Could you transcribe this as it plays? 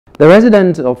The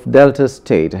residents of Delta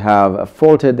State have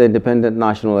faulted the Independent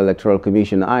National Electoral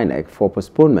Commission INEC for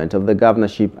postponement of the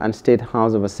governorship and State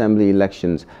House of Assembly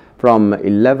elections from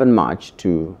 11 March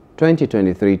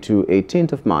 2023 to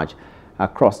 18th of March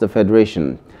across the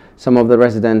Federation. Some of the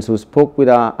residents who spoke with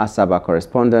our Asaba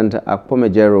correspondent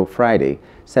Akpomejero Friday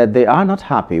said they are not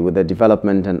happy with the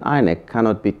development and INEC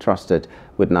cannot be trusted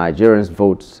with Nigerians'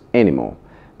 votes anymore.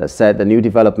 They said the new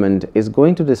development is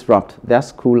going to disrupt their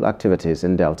school activities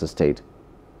in Delta State.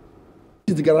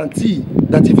 It's the guarantee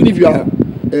that even if you are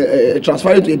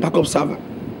transferring to a backup server,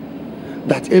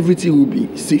 that everything will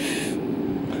be safe,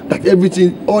 that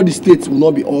everything, all the states will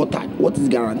not be altered. What is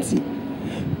guarantee?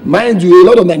 Mind you, a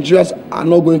lot of Nigerians are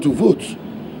not going to vote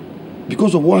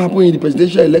because of what happened in the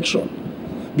presidential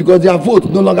election, because their vote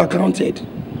no longer counted.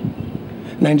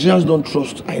 Nigerians don't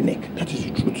trust INEC. That is the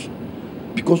truth.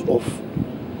 Because of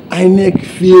INEC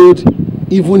failed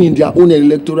even in their own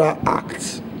electoral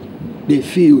act. They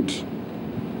failed.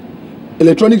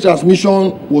 Electronic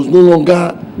transmission was no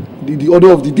longer the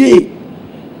order of the day.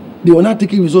 They were not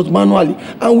taking results manually.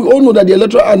 And we all know that the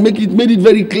electoral act made it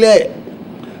very clear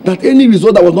that any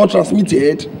result that was not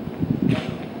transmitted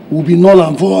will be null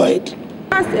and void.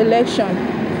 Last election,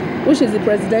 which is the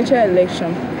presidential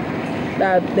election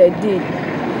that they did,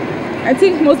 I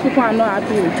think most people are not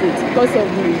happy with it because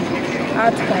of the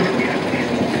outcome.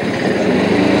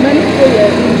 Many people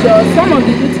were injured. Some of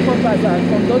the youth corpers that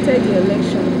conducted the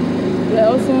election were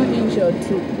also injured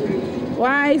too.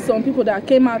 Why some people that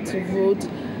came out to vote,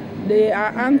 they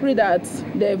are angry that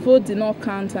their vote did not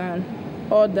count and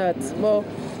all that. But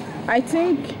I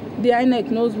think the INEC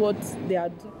knows what they are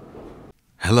doing.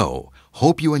 Hello,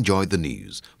 hope you enjoyed the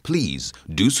news. Please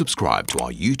do subscribe to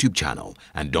our YouTube channel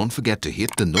and don't forget to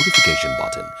hit the notification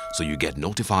button so you get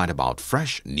notified about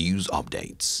fresh news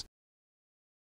updates.